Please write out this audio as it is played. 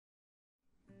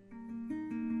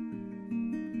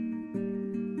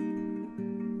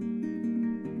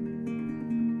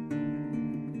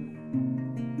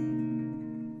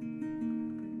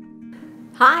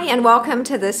Hi, and welcome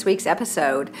to this week's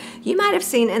episode. You might have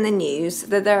seen in the news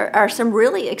that there are some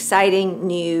really exciting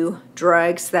new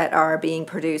drugs that are being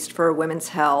produced for women's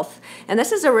health. And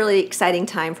this is a really exciting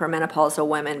time for menopausal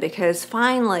women because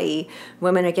finally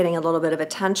women are getting a little bit of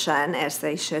attention, as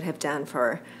they should have done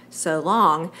for so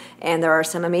long. And there are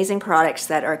some amazing products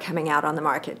that are coming out on the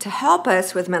market to help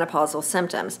us with menopausal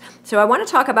symptoms. So I want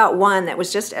to talk about one that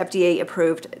was just FDA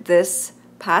approved this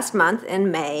past month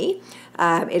in May.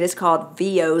 It is called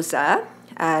Veozah.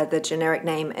 The generic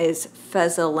name is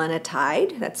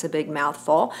fezolineide. That's a big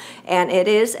mouthful. And it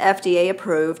is FDA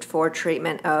approved for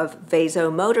treatment of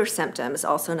vasomotor symptoms,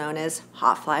 also known as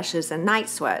hot flashes and night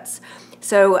sweats.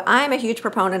 So I'm a huge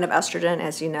proponent of estrogen,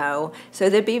 as you know. So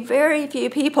there'd be very few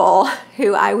people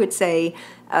who I would say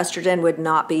estrogen would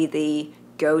not be the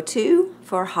go-to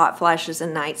for hot flashes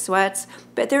and night sweats,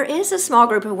 but there is a small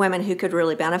group of women who could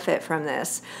really benefit from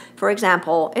this. For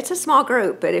example, it's a small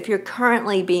group, but if you're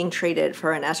currently being treated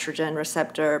for an estrogen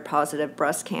receptor positive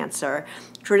breast cancer,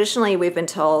 traditionally we've been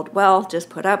told, well, just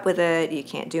put up with it, you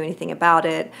can't do anything about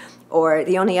it, or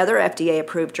the only other FDA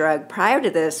approved drug prior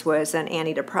to this was an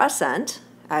antidepressant.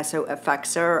 So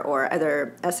Effexor or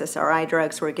other SSRI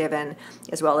drugs were given,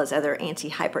 as well as other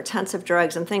antihypertensive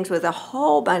drugs and things with a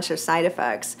whole bunch of side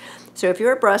effects. So if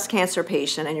you're a breast cancer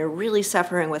patient and you're really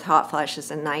suffering with hot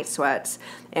flashes and night sweats,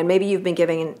 and maybe you've been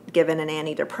given an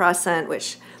antidepressant,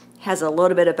 which has a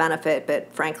little bit of benefit,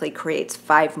 but frankly creates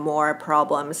 5 more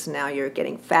problems. Now you're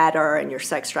getting fatter and your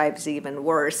sex drive is even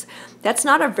worse. That's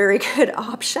not a very good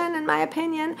option, in my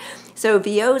opinion. So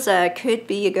Veozah could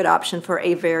be a good option for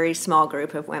a very small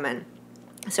group of women.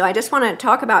 So I just want to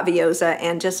talk about Veozah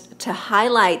and just to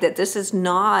highlight that this is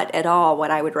not at all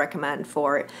what I would recommend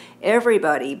for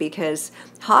everybody, because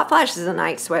hot flashes and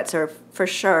night sweats are for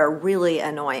sure really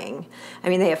annoying. I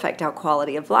mean, they affect our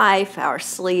quality of life, our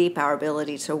sleep, our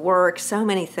ability to work, so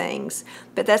many things.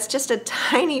 But that's just a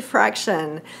tiny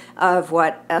fraction of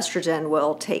what estrogen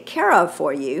will take care of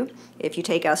for you. If you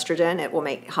take estrogen, it will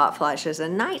make hot flashes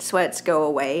and night sweats go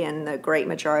away in the great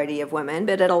majority of women,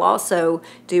 but it'll also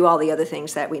do all the other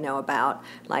things that we know about,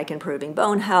 like improving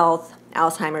bone health,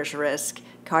 Alzheimer's risk,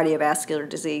 cardiovascular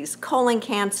disease, colon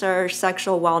cancer,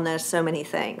 sexual wellness, so many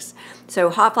things. So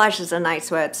hot flashes and night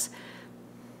sweats,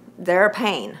 they're a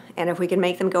pain, and if we can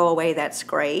make them go away, that's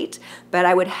great. But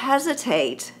I would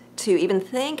hesitate to even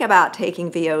think about taking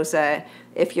Veozah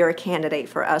if you're a candidate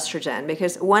for estrogen,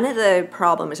 because one of the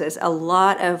problems is a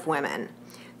lot of women,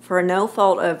 for no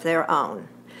fault of their own,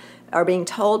 are being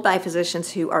told by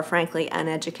physicians who are frankly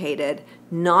uneducated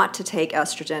not to take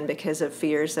estrogen because of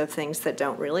fears of things that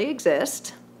don't really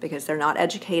exist, because they're not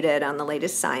educated on the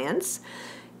latest science,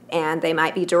 and they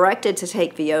might be directed to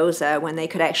take Veozah when they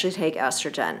could actually take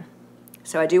estrogen.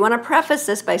 So I do want to preface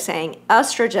this by saying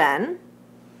estrogen,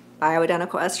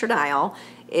 bioidentical estradiol,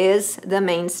 is the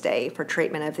mainstay for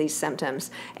treatment of these symptoms.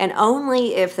 And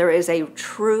only if there is a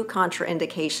true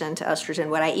contraindication to estrogen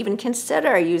would I even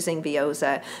consider using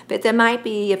Veozah, but there might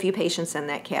be a few patients in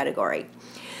that category.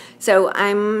 So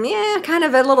I'm kind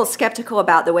of a little skeptical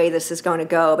about the way this is going to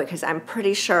go, because I'm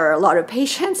pretty sure a lot of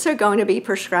patients are going to be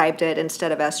prescribed it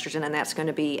instead of estrogen, and that's going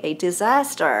to be a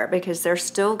disaster because they're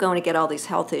still going to get all these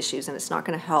health issues, and it's not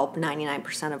going to help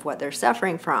 99% of what they're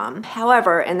suffering from.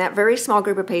 However, in that very small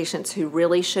group of patients who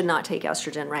really should not take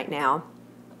estrogen right now,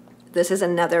 this is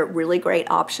another really great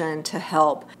option to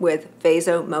help with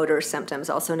vasomotor symptoms,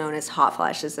 also known as hot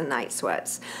flashes and night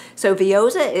sweats. So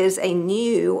Veozah is a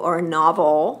new or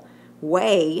novel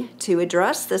way to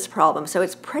address this problem. So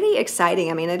it's pretty exciting.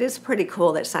 I mean, it is pretty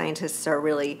cool that scientists are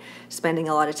really spending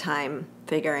a lot of time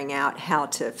figuring out how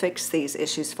to fix these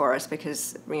issues for us,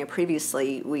 because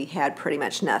previously we had pretty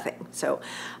much nothing. So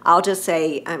I'll just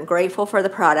say I'm grateful for the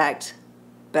product,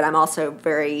 but I'm also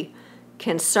very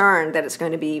concerned that it's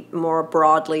going to be more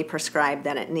broadly prescribed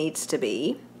than it needs to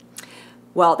be.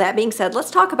 Well, that being said, let's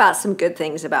talk about some good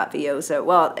things about Veozah.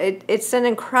 Well, it's an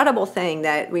incredible thing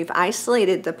that we've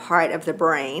isolated the part of the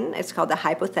brain. It's called the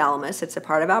hypothalamus. It's a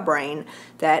part of our brain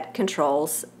that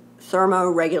controls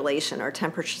thermoregulation or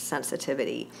temperature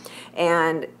sensitivity.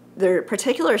 And there are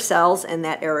particular cells in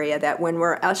that area that when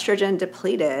we're estrogen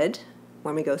depleted,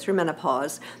 when we go through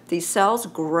menopause, these cells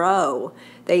grow.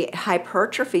 They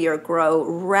hypertrophy or grow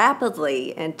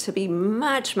rapidly and to be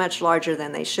much, much larger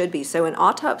than they should be. So in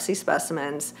autopsy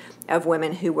specimens of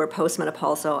women who were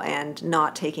postmenopausal and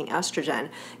not taking estrogen,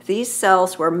 these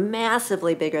cells were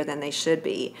massively bigger than they should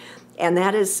be. And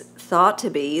that is thought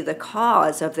to be the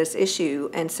cause of this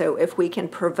issue. And so if we can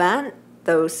prevent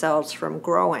those cells from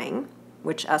growing,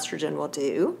 which estrogen will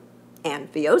do,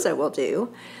 and Veozah will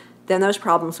do, then those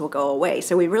problems will go away.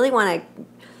 So we really want to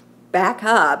back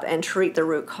up and treat the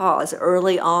root cause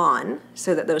early on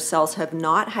so that those cells have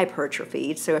not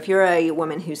hypertrophied. So if you're a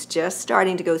woman who's just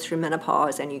starting to go through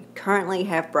menopause and you currently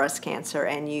have breast cancer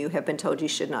and you have been told you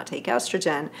should not take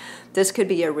estrogen, this could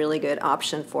be a really good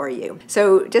option for you.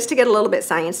 So just to get a little bit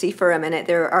sciencey for a minute,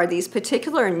 there are these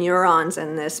particular neurons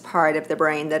in this part of the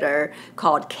brain that are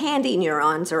called candy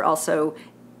neurons, or also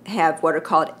have what are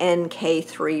called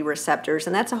NK3 receptors,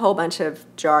 and that's a whole bunch of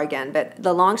jargon, but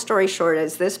the long story short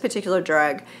is this particular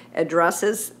drug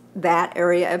addresses that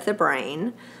area of the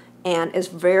brain and is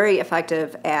very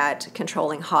effective at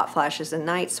controlling hot flashes and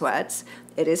night sweats.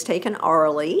 It is taken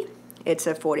orally. It's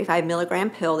a 45 milligram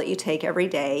pill that you take every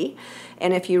day,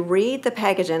 and if you read the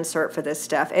package insert for this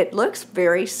stuff, it looks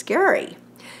very scary.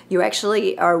 You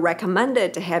actually are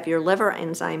recommended to have your liver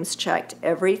enzymes checked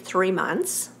every 3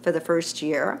 months for the first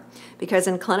year, because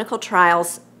in clinical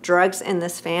trials, drugs in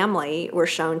this family were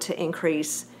shown to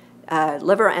increase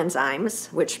liver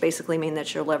enzymes, which basically mean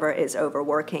that your liver is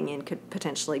overworking and could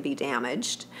potentially be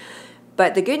damaged.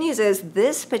 But the good news is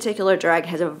this particular drug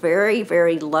has a very,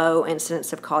 very low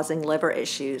incidence of causing liver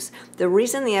issues. The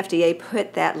reason the FDA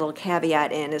put that little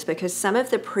caveat in is because some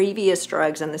of the previous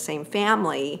drugs in the same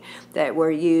family that were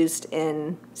used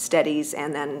in studies,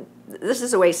 and then this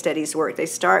is the way studies work. They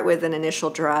start with an initial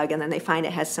drug and then they find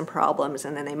it has some problems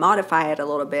and then they modify it a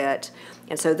little bit.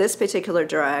 And so this particular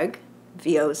drug,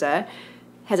 Veozah,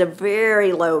 has a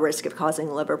very low risk of causing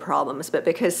liver problems, but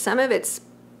because some of its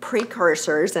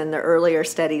precursors in the earlier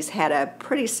studies had a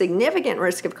pretty significant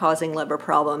risk of causing liver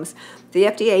problems, the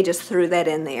FDA just threw that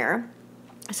in there.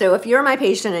 So if you're my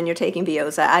patient and you're taking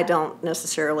Veozah, I don't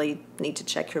necessarily need to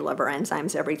check your liver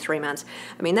enzymes every 3 months.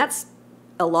 I mean, that's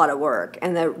a lot of work,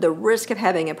 and the risk of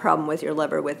having a problem with your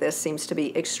liver with this seems to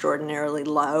be extraordinarily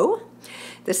low.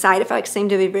 The side effects seem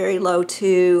to be very low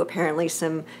too. Apparently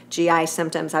some GI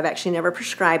symptoms. I've actually never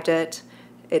prescribed it.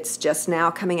 It's just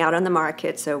now coming out on the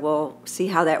market, so we'll see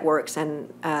how that works.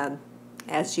 And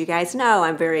as you guys know,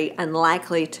 I'm very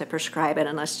unlikely to prescribe it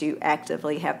unless you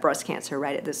actively have breast cancer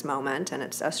right at this moment and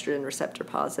it's estrogen receptor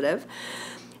positive.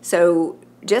 So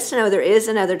just to know there is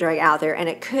another drug out there, and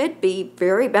it could be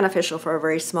very beneficial for a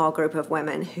very small group of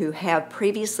women who have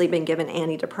previously been given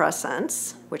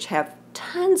antidepressants, which have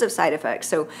tons of side effects.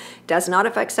 So does not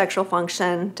affect sexual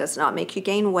function, does not make you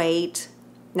gain weight.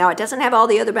 Now, it doesn't have all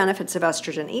the other benefits of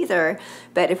estrogen either,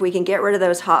 but if we can get rid of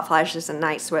those hot flashes and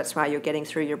night sweats while you're getting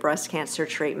through your breast cancer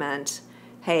treatment,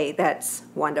 hey, that's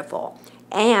wonderful.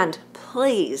 And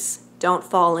please don't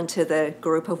fall into the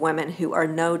group of women who are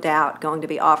no doubt going to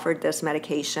be offered this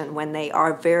medication when they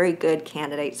are very good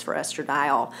candidates for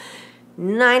estradiol.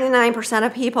 99%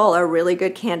 of people are really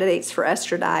good candidates for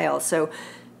estradiol. So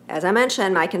as I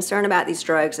mentioned, my concern about these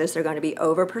drugs is they're going to be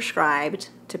overprescribed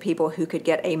to people who could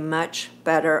get a much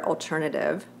better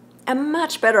alternative. A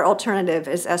much better alternative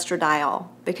is estradiol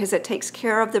because it takes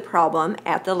care of the problem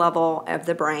at the level of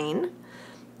the brain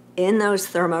in those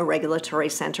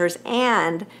thermoregulatory centers,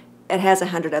 and it has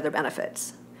 100 other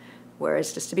benefits.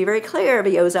 Whereas, just to be very clear,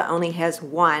 Veozah only has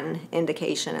one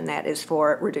indication, and that is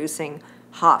for reducing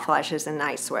hot flashes and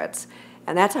night sweats.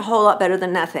 And that's a whole lot better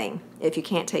than nothing if you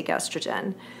can't take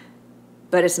estrogen.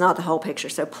 But it's not the whole picture.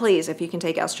 So please, if you can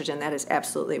take estrogen, that is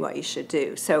absolutely what you should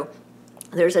do. So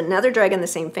there's another drug in the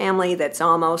same family that's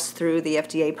almost through the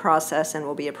FDA process and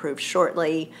will be approved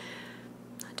shortly.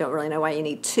 Don't really know why you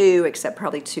need two, except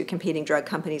probably two competing drug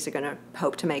companies are going to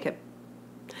hope to make a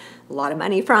lot of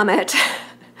money from it.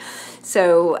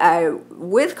 So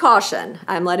with caution,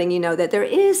 I'm letting you know that there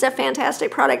is a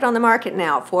fantastic product on the market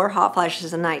now for hot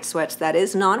flashes and night sweats that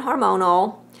is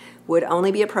non-hormonal, would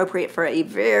only be appropriate for a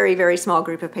very, very small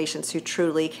group of patients who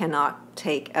truly cannot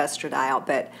take estradiol.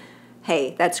 But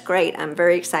hey, that's great. I'm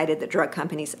very excited that drug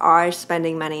companies are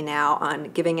spending money now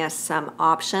on giving us some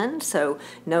options. So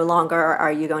no longer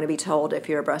are you going to be told if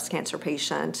you're a breast cancer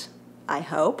patient, I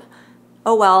hope,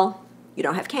 oh well, you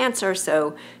don't have cancer,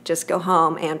 so just go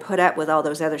home and put up with all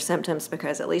those other symptoms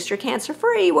because at least you're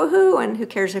cancer-free, woohoo, and who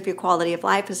cares if your quality of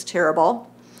life is terrible.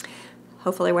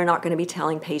 Hopefully we're not going to be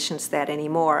telling patients that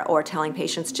anymore, or telling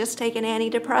patients just take an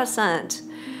antidepressant.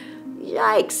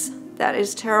 Yikes, that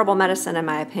is terrible medicine in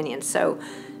my opinion. So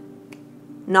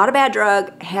not a bad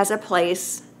drug, has a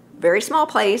place, very small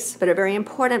place, but a very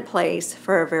important place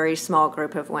for a very small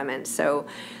group of women. So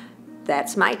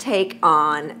that's my take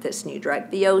on this new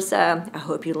drug, Veozah. I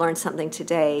hope you learned something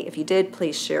today. If you did,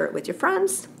 please share it with your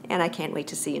friends, and I can't wait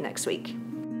to see you next week.